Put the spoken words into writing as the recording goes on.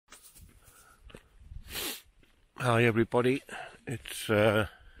Hi everybody, it's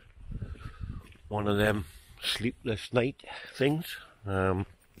one of them sleepless night things. 2nd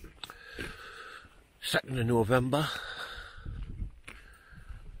of November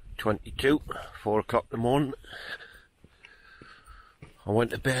 22, 4 o'clock in the morning. I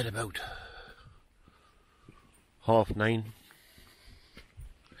went to bed about 9:30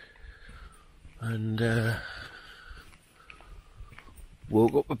 and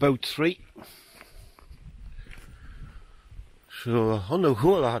woke up about 3. So on the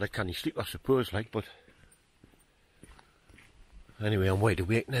whole I had a canny sleep, I suppose, like, but anyway, I'm wide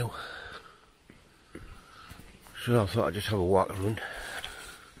awake now. So I thought I'd just have a walk around.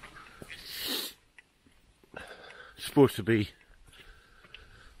 It's supposed to be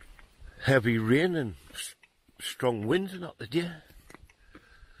heavy rain and strong winds and that the day.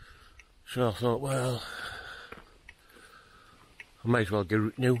 So I thought, well, I might as well get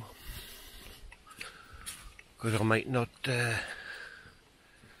out now, because I might not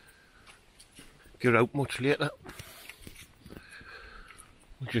get out much later.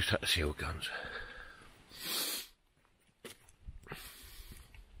 We just have to see how it goes.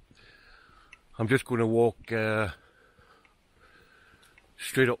 I'm just going to walk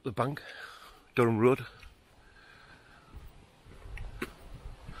straight up the bank, Durham Road,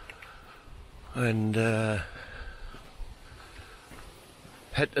 and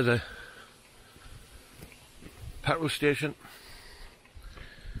head to the petrol station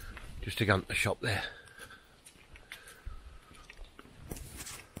just to get into the shop there.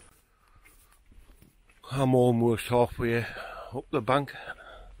 I'm almost halfway up the bank,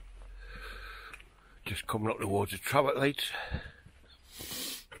 just coming up towards the traffic lights.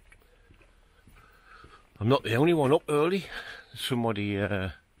 I'm not the only one up early. There's somebody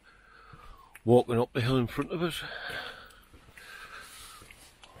walking up the hill in front of us,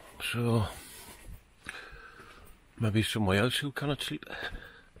 so maybe somewhere else who cannot sleep.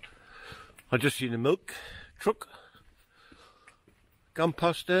 I just seen a milk truck gone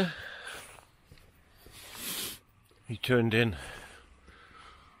past there. He turned in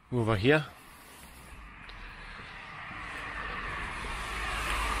over here.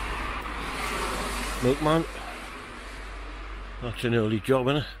 Milkman. That's an early job,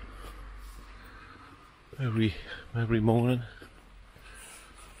 innit? Every morning.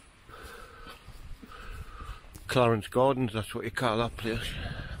 Clarence Gardens, that's what you call that place.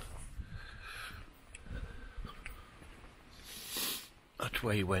 That's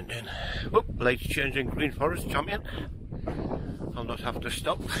where he went in. Oh, lights changing, Green Forest champion. I'll not have to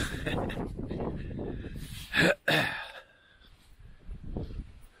stop.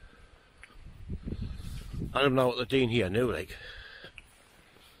 I don't know what they're doing here now, like.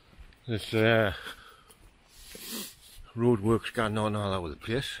 There's road works going on all over the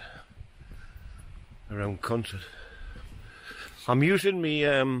place around Consett. I'm using me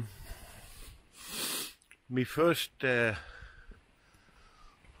me first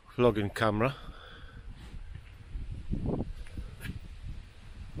vlogging camera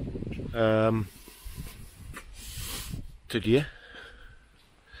today.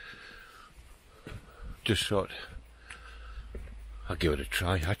 Just thought I'll give it a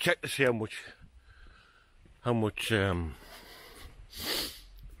try. I checked to see how much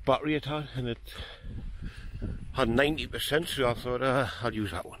battery it had, and it had 90%, so I thought I'll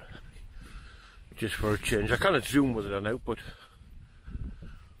use that one just for a change. I cannot zoom with it now,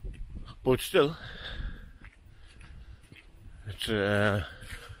 but still, it's a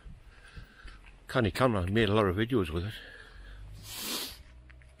canny camera. I made a lot of videos with it.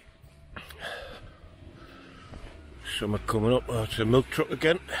 Some are coming up. Oh, it's a milk truck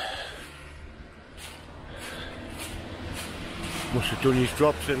again. Must have done his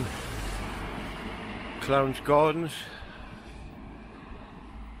drops in Clarence Gardens.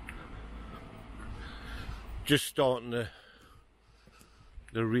 Just starting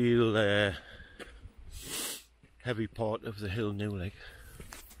the real heavy part of the hill now, like.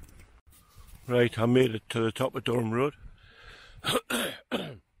 Right, I made it to the top of Durham Road.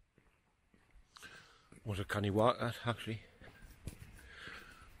 Was a canny walk that, actually.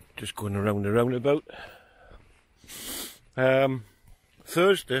 Just going around the roundabout.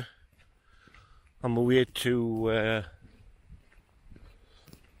 Thursday, I'm away to where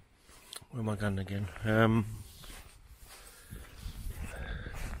am I going again?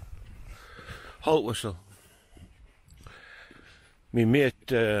 Halt Whistle. My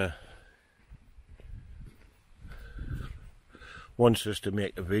mate wants us to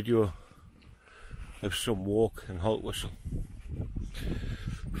make a video of some walk in Halt Whistle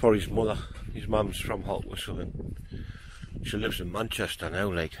for his mother. His mum's from Halt Whistle and she lives in Manchester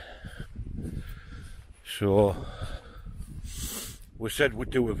now, like. So we said we'd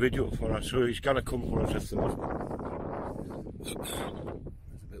do a video for us, so he's gonna come for us this Thursday. There's a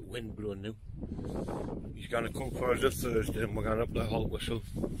bit of wind blowing now. He's gonna come for us this Thursday and we're going up the Hall Whistle.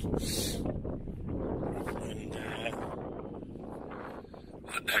 And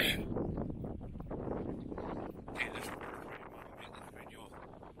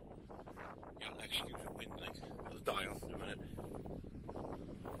excuse the wind, like, it'll die off in a minute.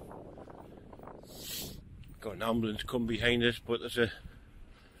 Got an ambulance come behind us, but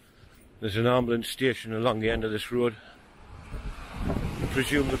there's an ambulance station along the end of this road. I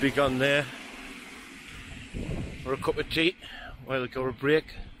presume they'll be gone there for a cup of tea while they go a break.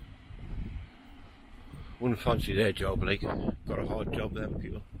 Wouldn't fancy their job, like, got a hard job, them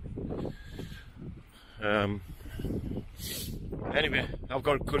people. Anyway, I've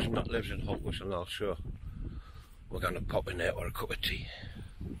got a cousin that lives in Hot Whistle now, so we're going to pop in there for a cup of tea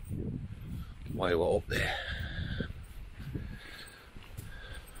while we're up there.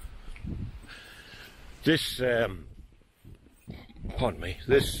 This, pardon me,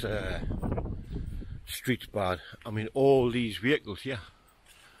 this street's bad. I mean, all these vehicles here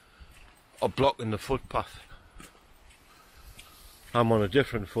are blocking the footpath. I'm on a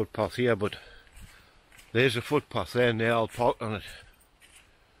different footpath here, but there's a footpath there and they're all parked on it.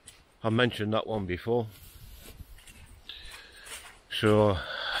 I mentioned that one before. So,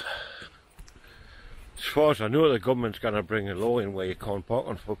 as far as I know, the government's going to bring a law in where you can't park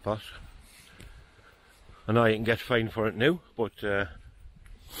on footpaths. I know you can get fined for it now, but they're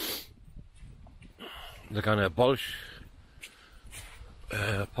going to abolish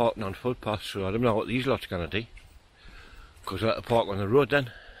parking on footpaths, so I don't know what these lots are going to do. Because they'll have to park on the road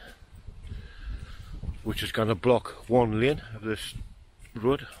then, which is going to block one lane of this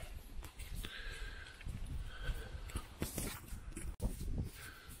road.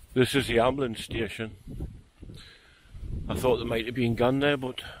 This is the ambulance station. I thought they might have been gone there,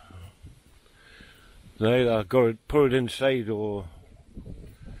 but they either got it, put it inside, or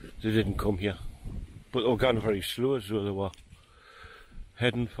they didn't come here. But they were gone very slow, as though they were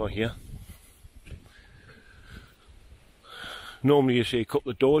heading for here. Normally you see a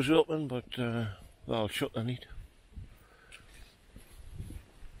couple of doors open, but they'll shut the need.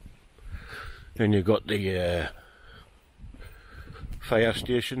 Then you've got the fire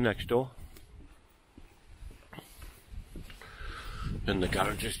station next door. And the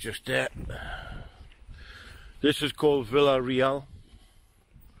garage is just there. This is called Villa Real,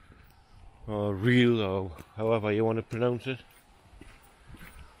 or Real, or however you want to pronounce it.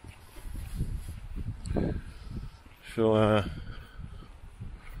 So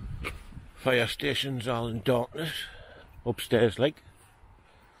fire stations all in darkness upstairs, like.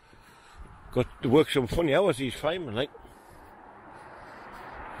 Got to work some funny hours, these firemen, like.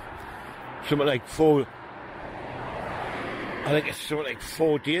 Something like I think it's something like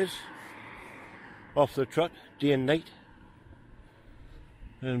 4 days off the trot, day and night,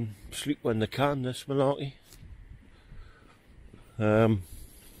 and sleep when they can, this malarkey. They've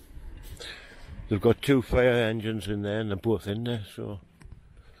got 2 fire engines in there and they're both in there, so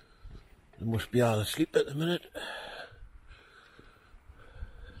they must be all asleep at the minute.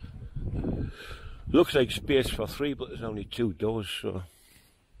 Looks like space for 3, but there's only 2 doors, so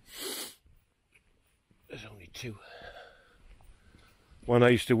there's only 2. When I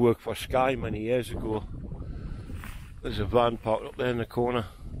used to work for Sky many years ago, there's a van parked up there in the corner.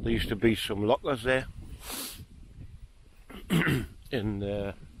 There used to be some lockers there.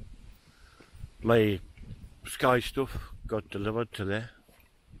 And my Sky stuff got delivered to there.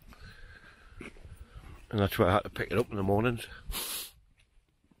 And that's where I had to pick it up in the mornings.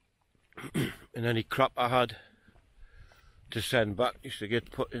 And any crap I had to send back used to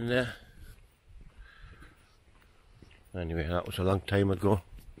get put in there. Anyway, that was a long time ago.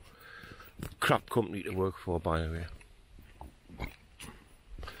 Crap company to work for, by the way.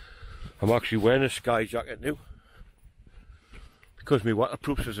 I'm actually wearing a Sky jacket now because my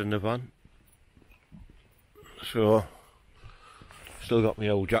waterproofs is in the van. So, still got my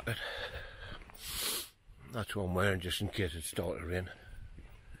old jacket. That's what I'm wearing just in case it started to rain.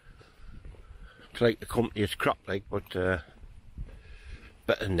 It's like the company is crap, like, but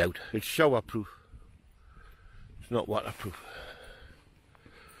better than out. It's showerproof. It's not waterproof.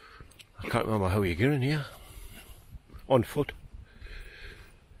 I can't remember how you get in here. On foot.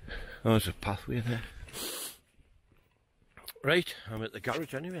 Oh, there's a pathway there. Right, I'm at the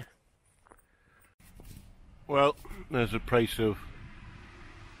garage anyway. Well, there's the price of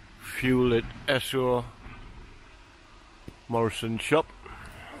fuel at Esso Morrison shop.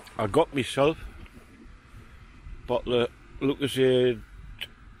 I got myself bottle of Lucasade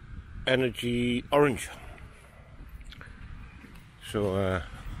energy orange. So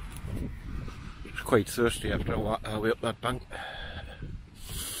it's quite thirsty after our way up that bank.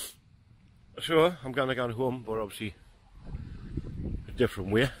 So I'm gonna go home, but obviously a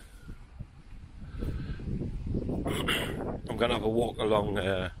different way. I'm gonna have a walk along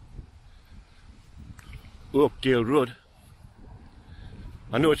Oakdale Road.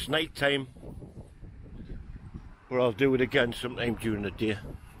 I know it's night time, but I'll do it again sometime during the day.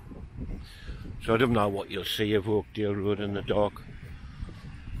 So I don't know what you'll see of Oakdale Road in the dark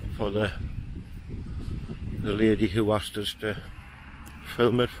for the lady who asked us to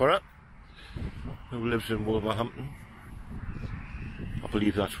film it for her, who lives in Wolverhampton. I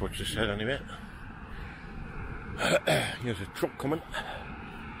believe that's what she said anyway. Here's a truck coming.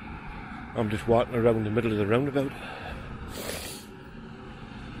 I'm just walking around the middle of the roundabout.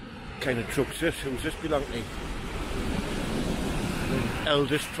 What kind of truck's this? Who's this belong to?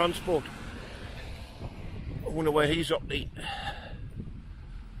 Eldest Transport. I wonder where he's up to.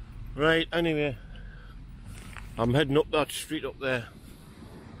 Right, anyway, I'm heading up that street up there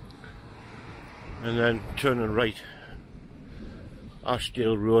and then turning right,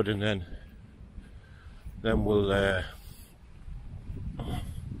 Ashdale Road, and then we'll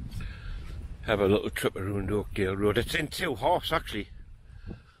have a little trip around Oakdale Road. It's in 2 halves actually.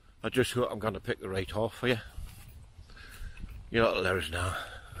 I just hope I'm going to pick the right half for you. You'll let us know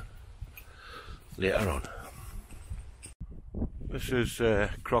later on. This is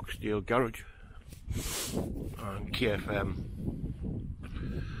Croxdale Garage on KFM.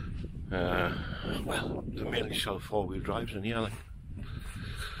 Well, they mainly sell 4-wheel drives in here, like.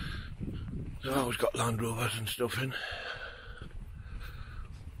 They've always got Land Rovers and stuff in.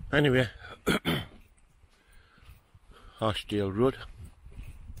 Anyway, Ashdale Road.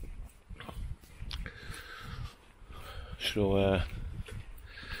 So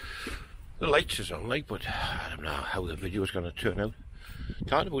the lights is on, like, but I don't know how the video is going to turn out.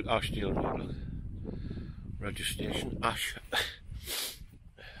 Talking about Ashdale Road, look. Registration Ash.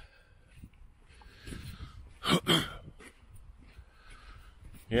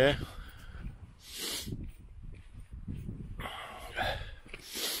 Yeah.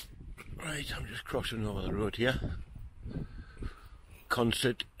 Right, I'm just crossing over the road here.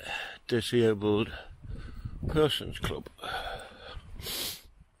 Consett Disabled Persons Club.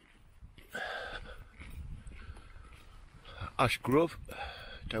 Ash Grove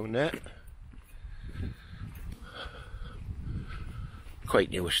down there. Quite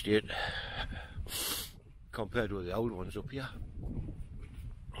new estate compared with the old ones up here.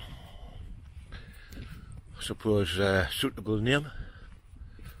 I suppose suitable name,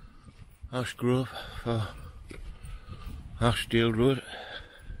 Ash Grove for Ashdale Road.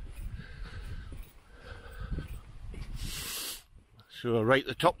 So right at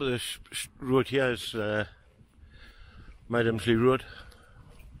the top of this road here is Medhamsley Road,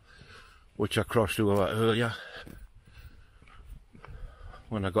 which I crossed over earlier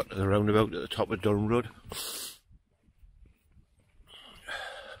when I got to the roundabout at the top of Durham Road.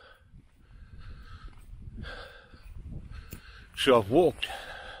 So I've walked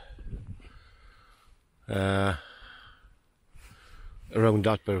around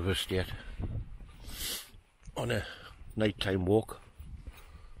that bit of estate on a nighttime walk.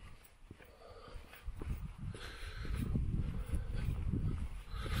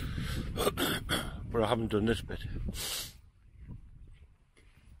 But I haven't done this bit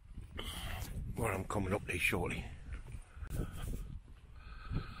where I'm coming up to shortly.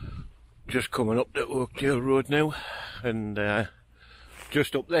 Just coming up to Oakdale Road now, and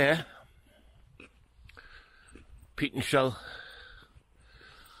just up there, Pete and Shell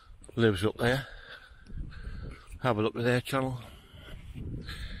lives up there. Have a look at their channel.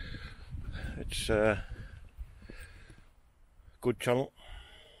 It's a good channel.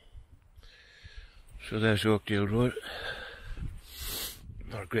 So there's Oakdale Road.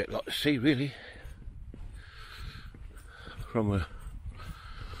 Not a great lot to see really from a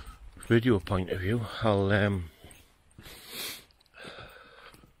video point of view. I'll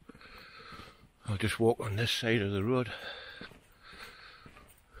just walk on this side of the road,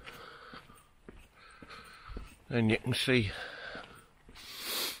 and you can see.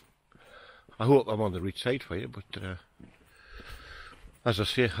 I hope I'm on the right side for you, but as I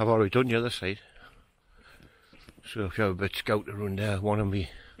say, I've already done the other side. So if you have a bit scout around there, one of me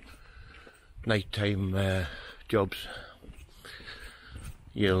nighttime jobs,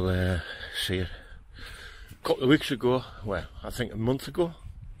 you'll see it. A couple of weeks ago, well, I think a month ago,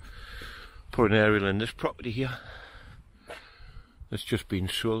 put an aerial in this property here. It's just been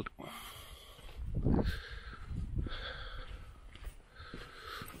sold.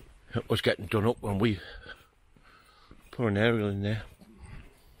 It was getting done up when we put an aerial in there.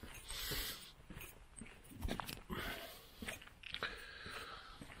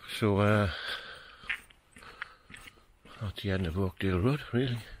 So at the end of Oakdale Road,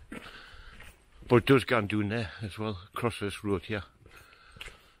 really. But it does go on down there as well, across this road here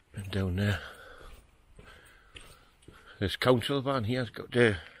and down there. This council van here has got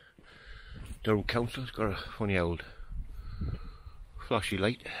the Durham Council's got a funny old flashy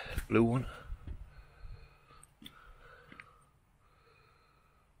light, blue one.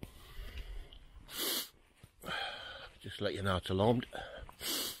 Just let you know it's alarmed.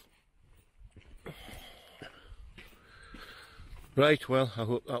 Right, well, I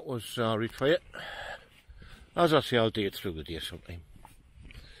hope that was right for you. As I say, I'll do it through the day sometime.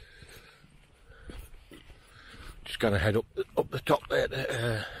 Just gonna head up the top there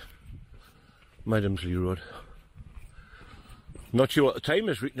to Medhamsley Road. Not sure what the time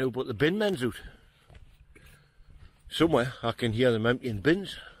is right now, but the bin men's out. Somewhere I can hear them emptying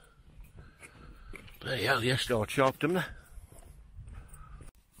bins. Bloody hell, yes, start sharp, didn't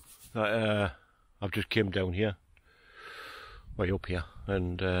they? I've just came down here. Way up here,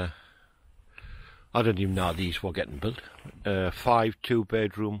 and I didn't even know these were getting built. 5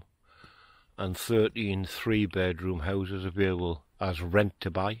 2-bedroom and 13 3-bedroom houses available as rent to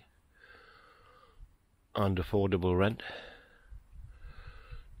buy and affordable rent.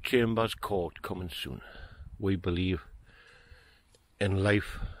 Chambers Court coming soon. We believe in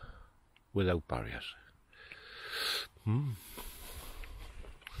life without barriers.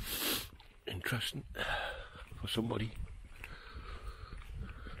 Interesting for somebody.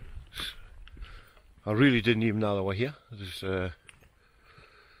 I really didn't even know they were here. There's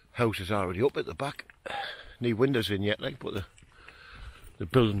house is already up at the back. Need windows in yet, like, but the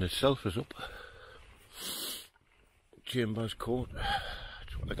building itself is up. Chambers Court,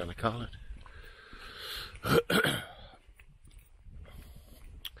 that's what they're going to call it.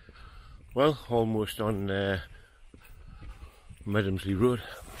 Well, almost on Medhamsley Road.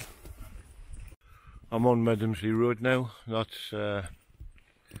 I'm on Medhamsley Road now. That's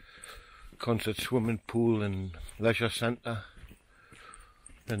Consett swimming pool and leisure centre,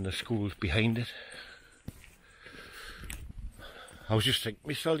 and the school's behind it. I was just thinking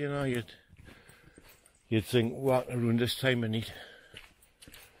myself, you know, you'd think walking around this time of night,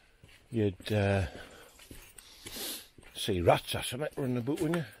 you'd see rats or something running about,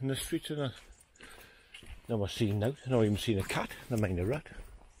 wouldn't you, in the streets and that. Never seen that. Never even seen a cat, never mind a rat.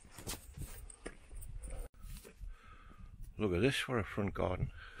 Look at this for a front garden.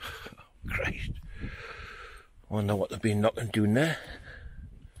 Christ. Wonder what they've been knocking down there.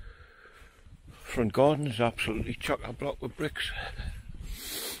 Front garden is absolutely chock-a-block with bricks.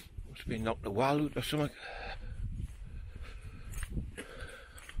 Must have been knocked the wall out or something.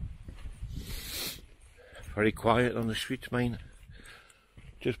 Very quiet on the streets, mine.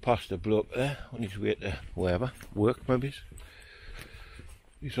 Just past the bloke there on his way to wherever, work maybe.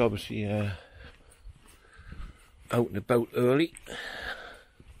 He's obviously out and about early.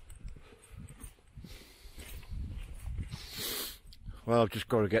 Well, I've just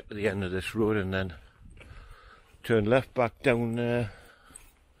got to get to the end of this road and then turn left back down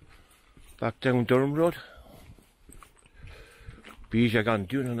Durham Road. Be easier going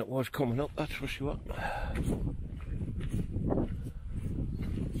down than it was coming up, that's for sure.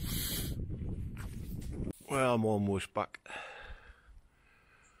 Well, I'm almost back.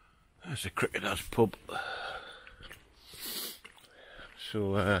 There's the Cricketers pub.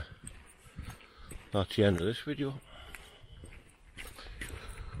 So that's the end of this video.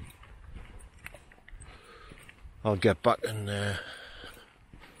 I'll get back and have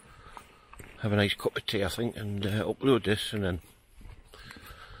a nice cup of tea, I think, and upload this and then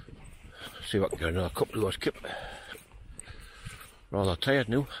see if I can get another couple of hours kip. Rather tired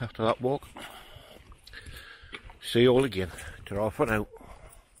now after that walk. See you all again. Ta-ra for now.